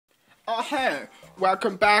Oh hey,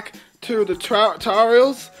 welcome back to the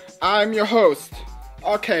tutorials. I'm your host.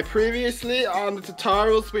 Okay, previously on the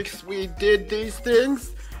tutorials we did these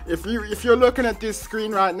things. If you're looking at this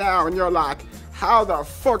screen right now and you're like, how the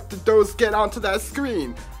fuck did those get onto that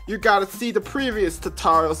screen? You gotta see the previous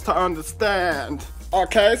tutorials to understand.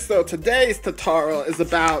 Okay, so today's tutorial is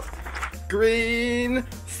about green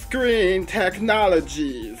screen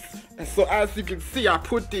technologies. And so as you can see, I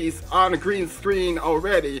put these on a green screen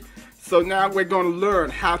already. So now we're going to learn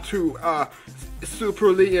how to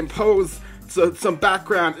superimpose some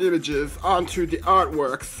background images onto the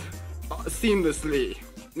artworks seamlessly.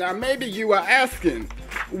 Now maybe you are asking,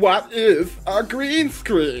 what is a green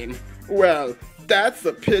screen? Well, that's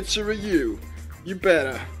a picture of you. You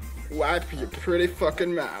better wipe your pretty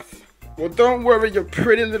fucking mouth. Well, don't worry your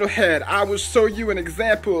pretty little head. I will show you an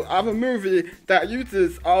example of a movie that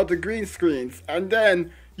uses all the green screens, and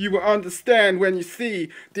then you will understand when you see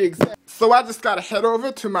the example. So I just gotta head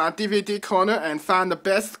over to my DVD corner and find the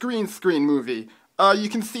best green screen movie. You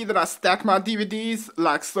can see that I stack my DVDs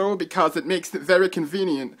like so because it makes it very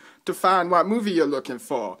convenient to find what movie you're looking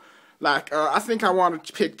for. Like, I think I want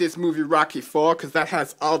to pick this movie Rocky IV because that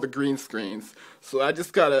has all the green screens. So I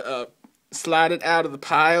just gotta slide it out of the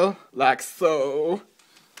pile like so.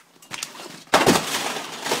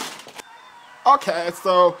 Okay,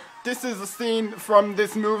 so this is a scene from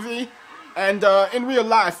this movie, and in real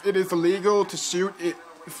life it is illegal to shoot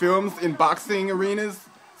films in boxing arenas,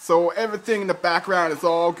 so everything in the background is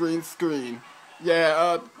all green screen.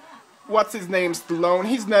 Yeah, what's his name, Stallone?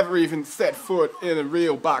 He's never even set foot in a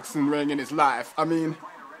real boxing ring in his life. I mean,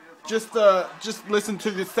 just listen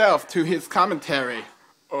to yourself, to his commentary.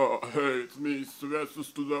 Oh, hey, it's me, Sylvester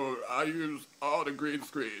Stallone. I use all the green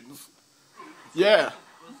screens. Yeah.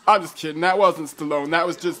 I'm just kidding, that wasn't Stallone, that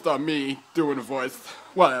was just me doing a voice.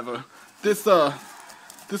 Whatever. This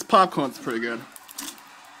popcorn's pretty good.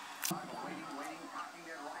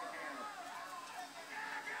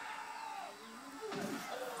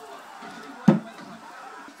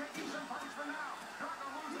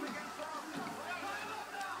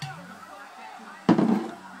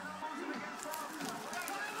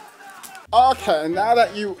 Okay, now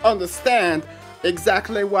that you understand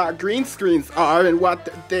exactly what green screens are and what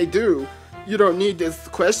they do, you don't need this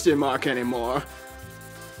question mark anymore.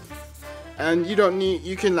 And you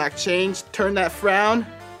can like turn that frown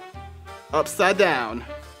upside down.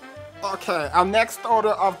 Okay, our next order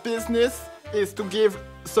of business is to give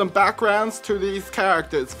some backgrounds to these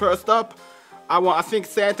characters. First up, I think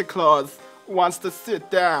Santa Claus wants to sit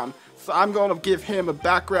down, so I'm gonna give him a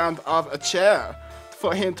background of a chair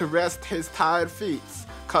for him to rest his tired feet,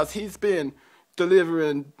 cause he's been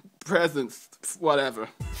delivering presents, whatever.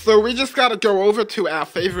 So we just gotta go over to our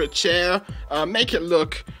favorite chair, make it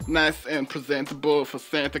look nice and presentable for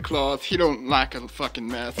Santa Claus. He don't like a fucking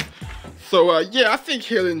mess. So yeah, I think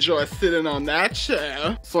he'll enjoy sitting on that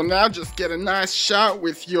chair. So now just get a nice shot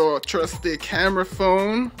with your trusty camera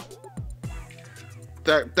phone.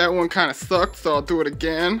 That one kind of sucked, so I'll do it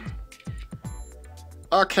again.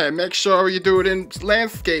 Okay, make sure you do it in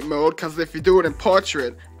landscape mode, because if you do it in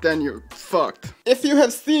portrait, then you're fucked. If you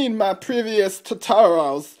have seen my previous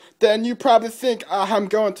tutorials, then you probably think I'm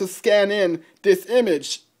going to scan in this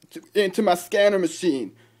image into my scanner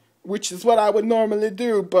machine, which is what I would normally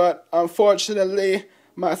do, but unfortunately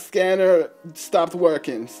my scanner stopped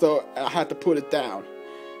working, so I had to put it down.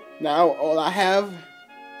 Now all I have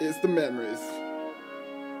is the memories.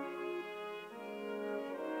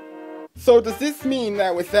 So does this mean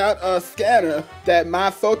that without a scanner, that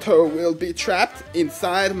my photo will be trapped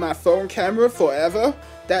inside my phone camera forever?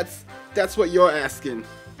 That's what you're asking.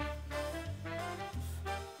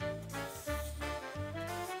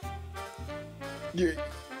 You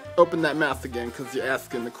open that mouth again, because you're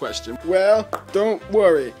asking the question. Well, don't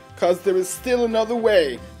worry, because there is still another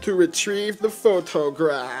way to retrieve the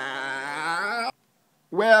photograph.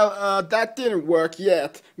 Well, that didn't work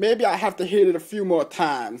yet. Maybe I have to hit it a few more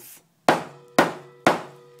times.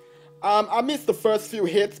 I missed the first few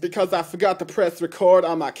hits because I forgot to press record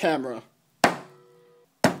on my camera.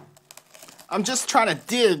 I'm just trying to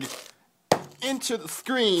dig into the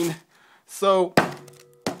screen so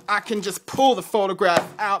I can just pull the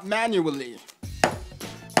photograph out manually.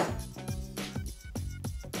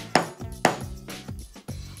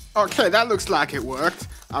 Okay, that looks like it worked.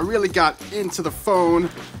 I really got into the phone,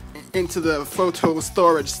 into the photo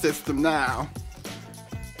storage system now.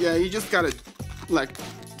 Yeah, you just gotta, like,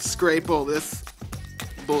 scrape all this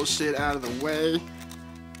bullshit out of the way.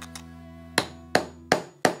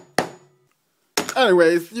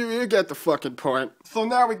 Anyways, you get the fucking point. So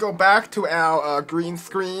now we go back to our green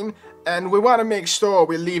screen, And we want to make sure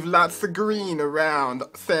we leave lots of green around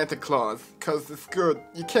Santa Claus, because it's good.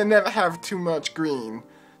 You can never have too much green.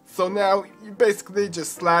 So now you basically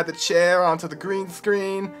just slide the chair onto the green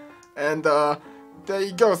screen, and there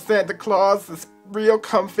you go, Santa Claus is real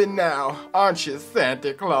comfy now, aren't you,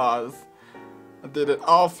 Santa Claus? I did it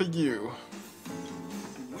all for you.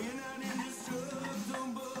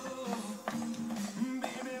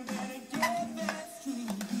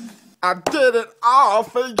 I did it all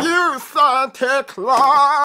for you, Santa Claus!